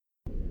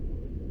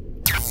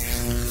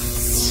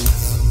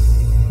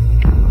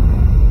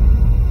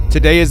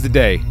Today is the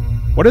day.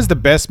 What is the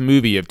best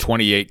movie of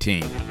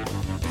 2018?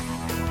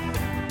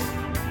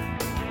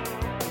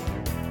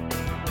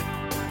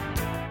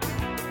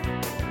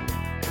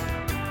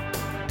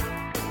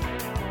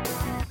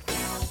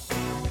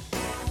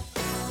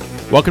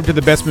 Welcome to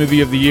the best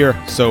movie of the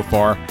year so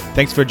far.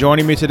 Thanks for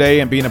joining me today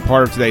and being a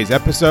part of today's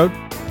episode.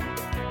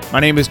 My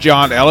name is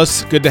John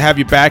Ellis. Good to have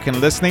you back and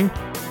listening.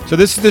 So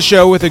this is the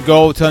show with a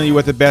goal of telling you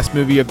what the best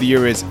movie of the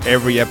year is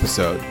every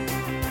episode.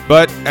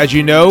 But as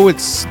you know,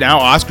 it's now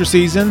Oscar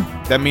season.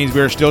 That means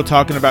we're still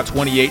talking about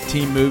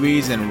 2018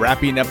 movies and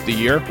wrapping up the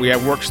year. We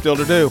have work still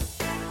to do.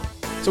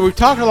 So we've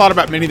talked a lot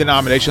about many of the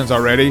nominations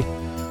already,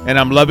 and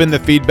I'm loving the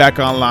feedback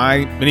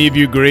online. Many of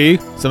you agree,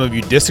 some of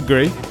you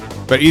disagree.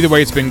 But either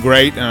way, it's been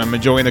great, and I'm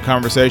enjoying the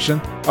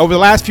conversation. Over the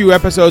last few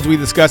episodes, we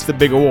discussed the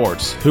big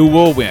awards. Who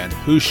will win?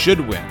 Who should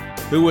win?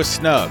 Who was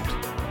snubbed?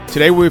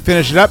 Today, we're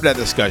finishing up that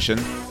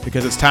discussion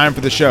because it's time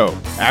for the show.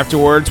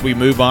 Afterwards, we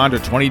move on to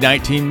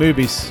 2019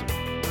 movies.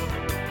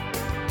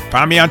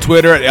 Find me on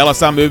Twitter at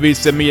LSIMovies.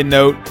 Send me a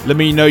note. Let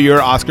me know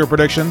your Oscar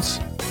predictions.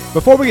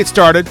 Before we get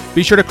started,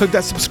 be sure to click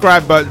that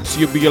subscribe button so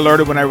you'll be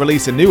alerted when I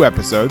release a new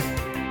episode.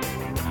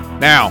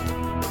 Now,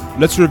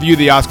 let's review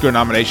the Oscar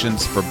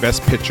nominations for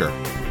Best Picture.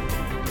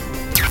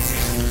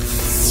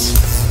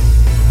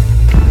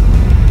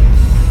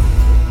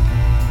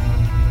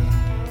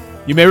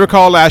 You may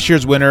recall last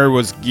year's winner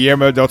was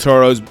Guillermo del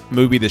Toro's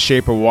movie The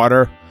Shape of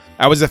Water.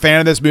 I was a fan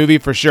of this movie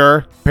for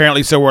sure.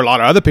 Apparently so were a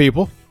lot of other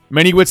people.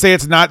 Many would say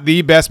it's not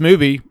the best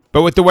movie,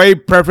 but with the way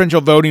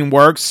preferential voting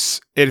works,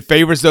 it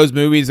favors those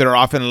movies that are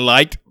often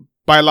liked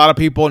by a lot of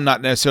people and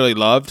not necessarily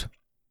loved.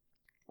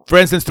 For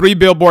instance, 3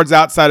 Billboards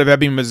Outside of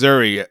Ebbing,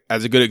 Missouri,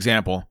 as a good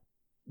example.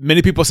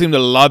 Many people seem to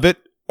love it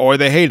or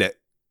they hate it.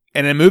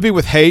 And in a movie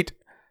with hate,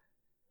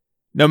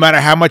 no matter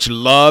how much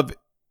love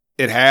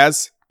it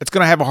has, it's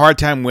going to have a hard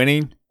time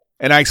winning.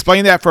 And I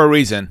explain that for a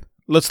reason.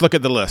 Let's look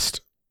at the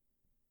list.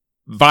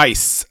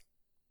 Vice.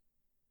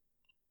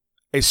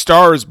 A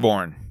Star is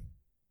Born.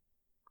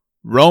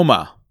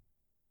 Roma.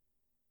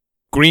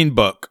 Green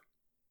Book.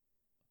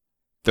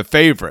 The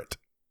Favorite.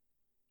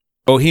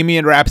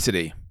 Bohemian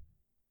Rhapsody.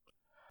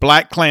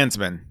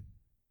 BlacKkKlansman.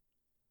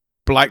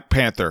 Black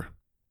Panther.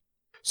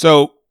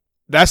 So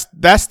that's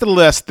the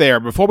list there.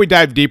 Before we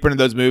dive deeper into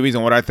those movies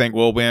and what I think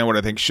will win, what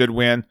I think should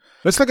win,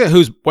 let's look at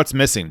what's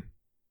missing.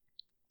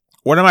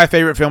 One of my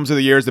favorite films of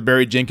the year is the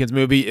Barry Jenkins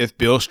movie, If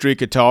Beale Street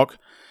Could Talk.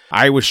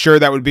 I was sure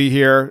that would be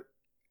here.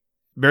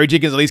 Barry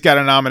Jenkins at least got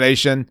a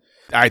nomination.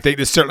 I think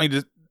this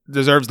certainly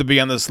deserves to be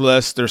on this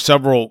list. There's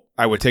several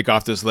I would take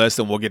off this list,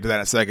 and we'll get to that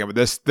in a second. But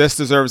this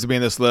deserves to be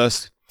in this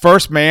list.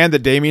 First Man, the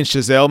Damien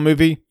Chazelle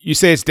movie. You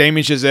say it's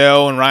Damien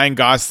Chazelle and Ryan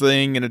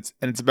Gosling, and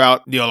it's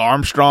about Neil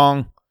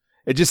Armstrong.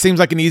 It just seems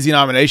like an easy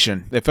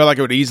nomination. It felt like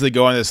it would easily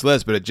go on this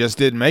list, but it just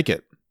didn't make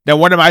it. Now,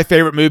 one of my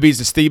favorite movies,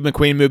 the Steve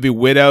McQueen movie,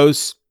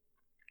 Widows.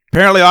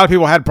 Apparently, a lot of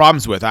people had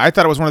problems with it. I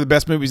thought it was one of the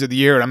best movies of the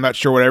year, and I'm not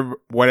sure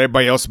what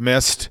everybody else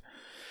missed.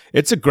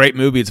 It's a great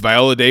movie. It's a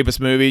Viola Davis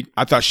movie.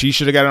 I thought she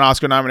should have got an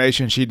Oscar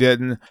nomination. She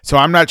didn't. So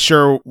I'm not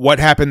sure what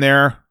happened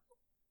there.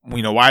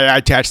 You know, why I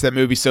attached that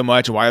movie so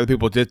much, why other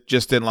people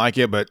just didn't like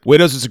it. But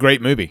Widows is a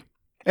great movie.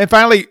 And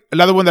finally,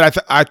 another one that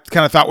I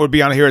kind of thought would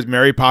be on here is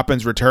Mary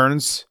Poppins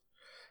Returns.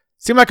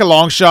 Seemed like a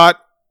long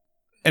shot,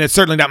 and it's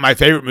certainly not my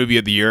favorite movie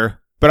of the year.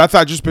 But I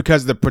thought just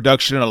because of the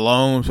production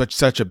alone,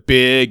 such a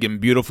big and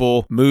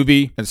beautiful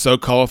movie and so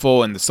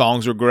colorful and the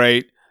songs were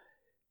great,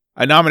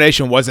 a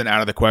nomination wasn't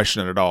out of the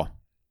question at all.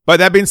 But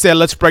that being said,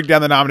 let's break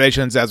down the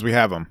nominations as we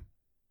have them.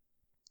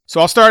 So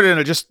I'll start in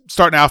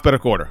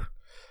alphabetical order.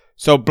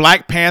 So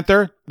Black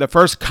Panther, the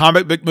first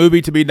comic book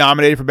movie to be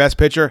nominated for Best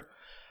Picture.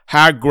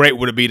 How great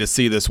would it be to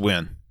see this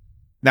win?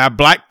 Now,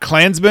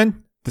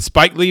 BlacKkKlansman, the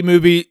Spike Lee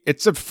movie,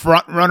 it's a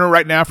front runner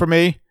right now for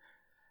me.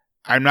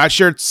 I'm not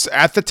sure it's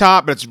at the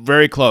top, but it's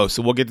very close,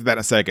 so we'll get to that in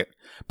a second.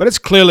 But it's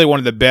clearly one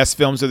of the best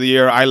films of the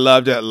year. I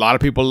loved it. A lot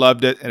of people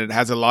loved it, and it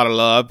has a lot of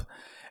love.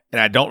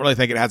 And I don't really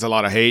think it has a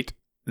lot of hate,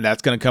 and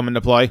that's going to come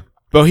into play.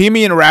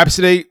 Bohemian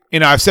Rhapsody,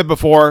 I've said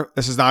before,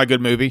 this is not a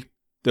good movie.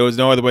 There was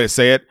no other way to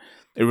say it.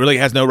 It really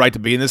has no right to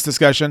be in this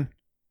discussion.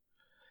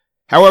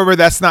 However,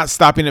 that's not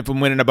stopping it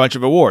from winning a bunch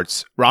of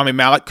awards. Rami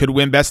Malek could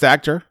win Best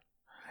Actor,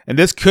 and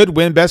this could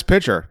win Best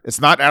Picture. It's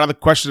not out of the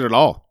question at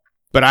all.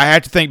 But I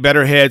had to think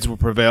better heads will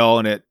prevail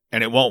and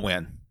it won't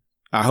win.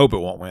 I hope it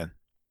won't win.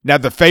 Now,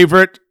 The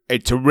Favorite, a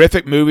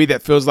terrific movie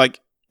that feels like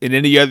in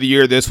any other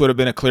year this would have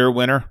been a clear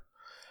winner.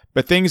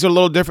 But things are a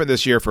little different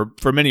this year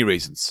for many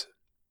reasons.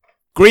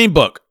 Green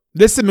Book.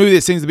 This is a movie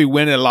that seems to be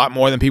winning a lot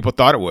more than people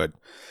thought it would.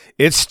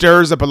 It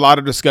stirs up a lot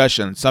of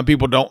discussion. Some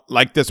people don't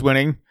like this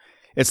winning.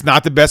 It's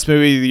not the best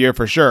movie of the year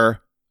for sure,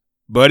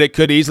 but it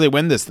could easily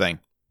win this thing.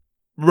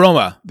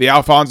 Roma, the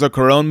Alfonso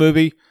Cuarón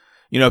movie.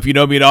 If you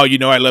know me at all, you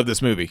know I love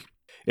this movie.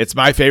 It's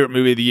my favorite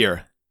movie of the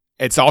year.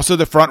 It's also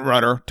the front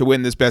runner to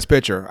win this Best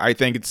Picture. I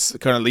think it's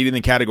kind of leading the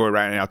category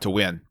right now to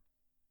win.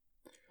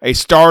 A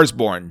Star is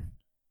Born.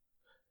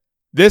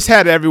 This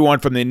had everyone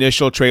from the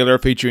initial trailer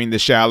featuring The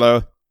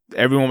Shallow.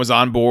 Everyone was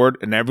on board,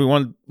 and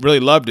everyone really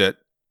loved it.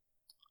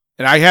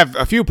 And I have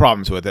a few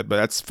problems with it, but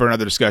that's for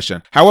another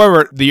discussion.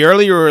 However, the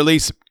earlier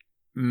release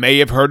may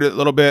have hurt it a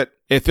little bit.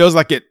 It feels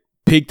like it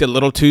peaked a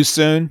little too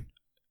soon.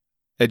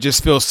 It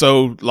just feels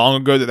so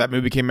long ago that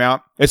movie came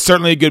out. It's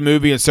certainly a good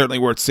movie and certainly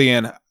worth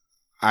seeing.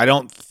 I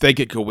don't think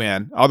it could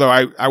win, although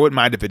I wouldn't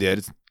mind if it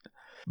did.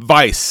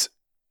 Vice.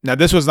 Now,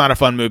 this was not a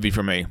fun movie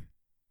for me.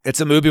 It's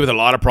a movie with a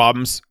lot of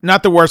problems.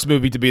 Not the worst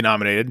movie to be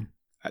nominated.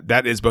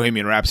 That is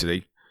Bohemian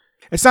Rhapsody.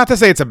 It's not to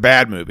say it's a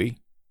bad movie.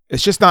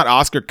 It's just not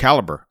Oscar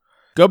caliber.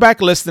 Go back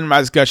and listen to my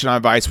discussion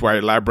on Vice where I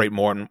elaborate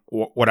more on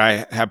what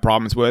I have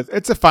problems with.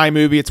 It's a fine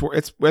movie. It's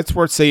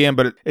worth seeing,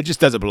 but it just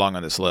doesn't belong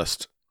on this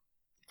list.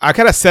 I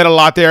kind of said a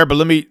lot there, but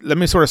let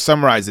me sort of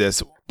summarize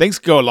this. Things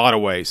go a lot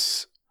of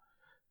ways.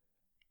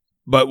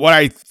 But what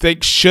I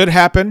think should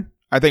happen,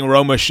 I think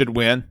Roma should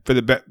win for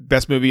the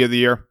best movie of the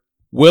year.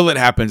 Will it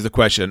happen is the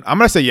question. I'm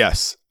going to say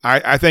yes.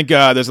 I think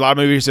there's a lot of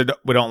movies that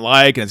we don't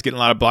like, and it's getting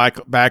a lot of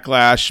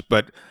backlash,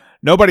 but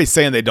nobody's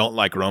saying they don't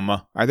like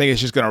Roma. I think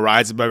it's just going to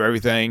rise above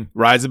everything,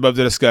 rise above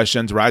the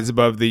discussions, rise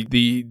above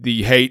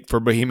the hate for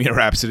Bohemian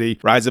Rhapsody,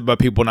 rise above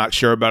people not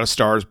sure about A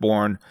Star is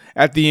Born.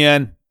 At the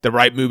end, the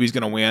right movie's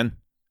going to win,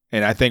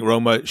 and I think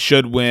Roma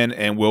should win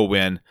and will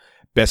win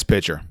Best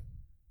Picture.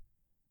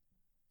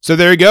 So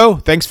there you go.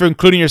 Thanks for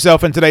including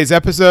yourself in today's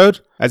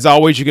episode. As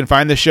always, you can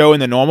find the show in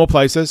the normal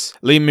places.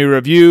 Leave me a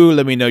review.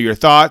 Let me know your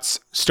thoughts.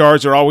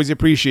 Stars are always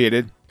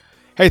appreciated.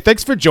 Hey,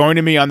 thanks for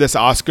joining me on this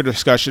Oscar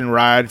discussion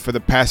ride for the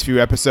past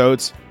few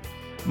episodes.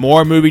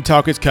 More movie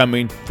talk is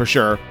coming, for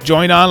sure.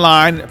 Join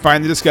online,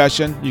 find the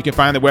discussion. You can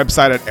find the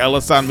website at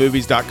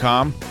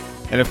ellisonmovies.com.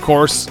 And of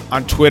course,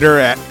 on Twitter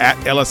at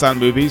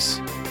ellisonmovies.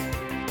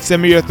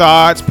 Send me your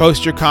thoughts,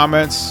 post your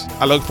comments.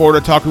 I look forward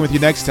to talking with you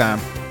next time.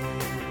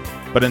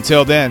 But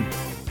until then,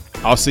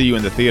 I'll see you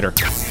in the theater.